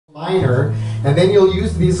minor, and then you'll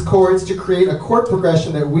use these chords to create a chord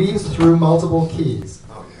progression that weaves through multiple keys.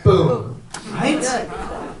 Oh, yeah. Boom. Right?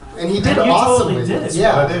 And he did you awesomely. Totally did it.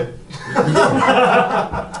 Yeah, I did.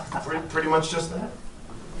 Pretty much just that.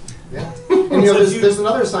 Yeah. And you know, there's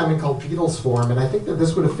another assignment called Beatles form, and I think that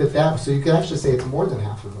this would have fit that. So you could actually say it's more than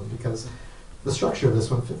half of them because the structure of this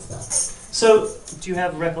one fits that. So, do you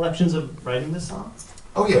have recollections of writing this song?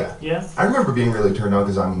 Oh yeah. Yeah? I remember being really turned on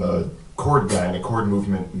because I'm a chord guy and a chord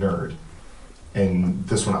movement nerd. And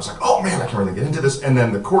this one I was like, oh man, I can really get into this. And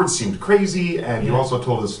then the chords seemed crazy, and you also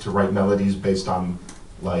told us to write melodies based on,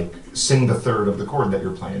 like, sing the third of the chord that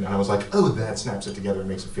you're playing. And I was like, oh, that snaps it together and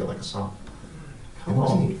makes it feel like a song. It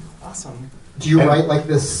was neat. Awesome. Do you write like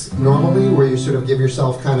this normally, where you sort of give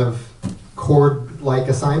yourself kind of chord-like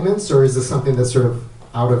assignments, or is this something that's sort of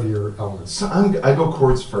out of your element? So I go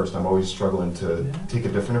chords first. I'm always struggling to take a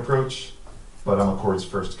different approach, but I'm a chords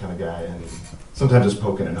first kind of guy, and sometimes it's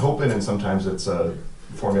poking and hoping, and sometimes it's a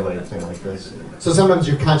formulaic thing like this. So sometimes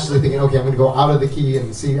you're consciously thinking, okay, I'm going to go out of the key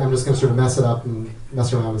and see, I'm just going to sort of mess it up and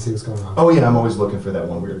mess around and see what's going on. Oh yeah, I'm always looking for that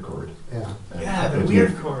one weird chord. Yeah. Yeah, the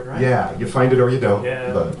weird chord, right? Yeah, you find it or you don't.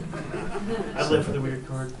 Yeah. But I live for the weird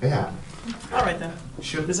chord. yeah. All right then.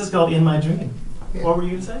 Should. This is called In My Dream. Yeah. What were you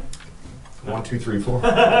going to say? 1, 2, 3, 4.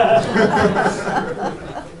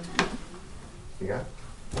 You got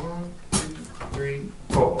 1, 2, 3,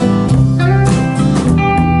 4.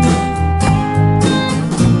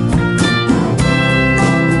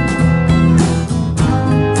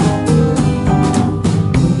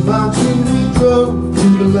 To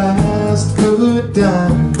the last good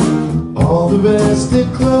dime, all the rest it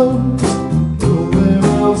closed, nowhere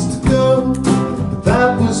else to go. But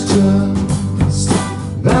that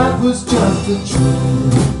was just the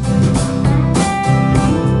truth.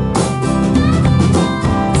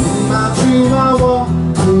 In my dream I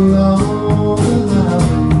walked along the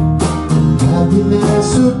line,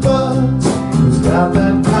 happiness or buzz, was got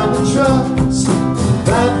that kind of trust.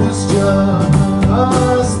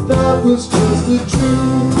 That was just the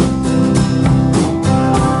truth.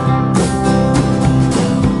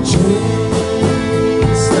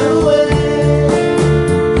 Chased away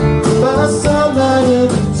by sunlight and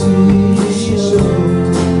the TV show.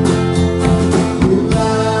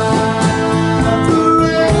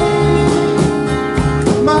 Evaporate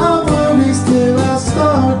my worries till I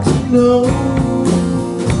start to know.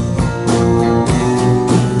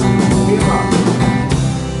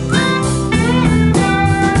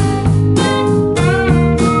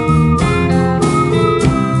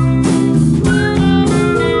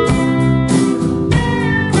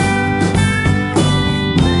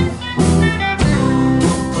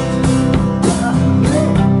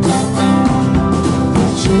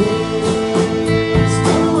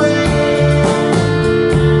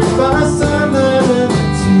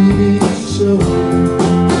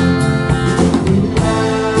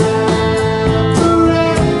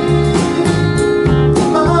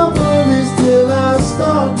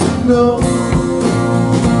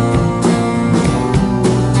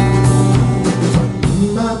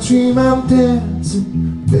 I'm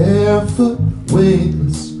dancing barefoot,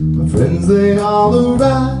 weightless. My friends, they all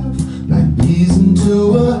arrive like bees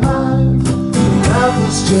into a hive. And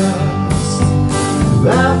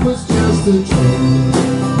that was just a dream.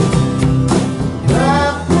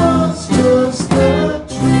 That was just a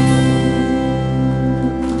dream.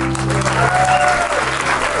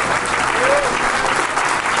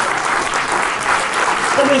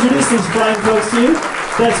 Let me introduce these fine folks to you.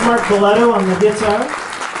 That's Mark Boletto on the guitar.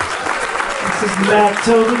 This is Matt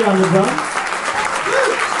Toby on the drums.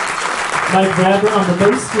 Mike Bradburn on the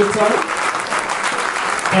bass guitar.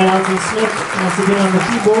 And Alton Smith once again on the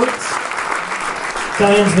keyboards.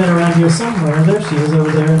 Diane's been around here somewhere. There she is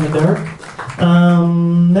over there in the dark.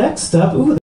 Next up, ooh.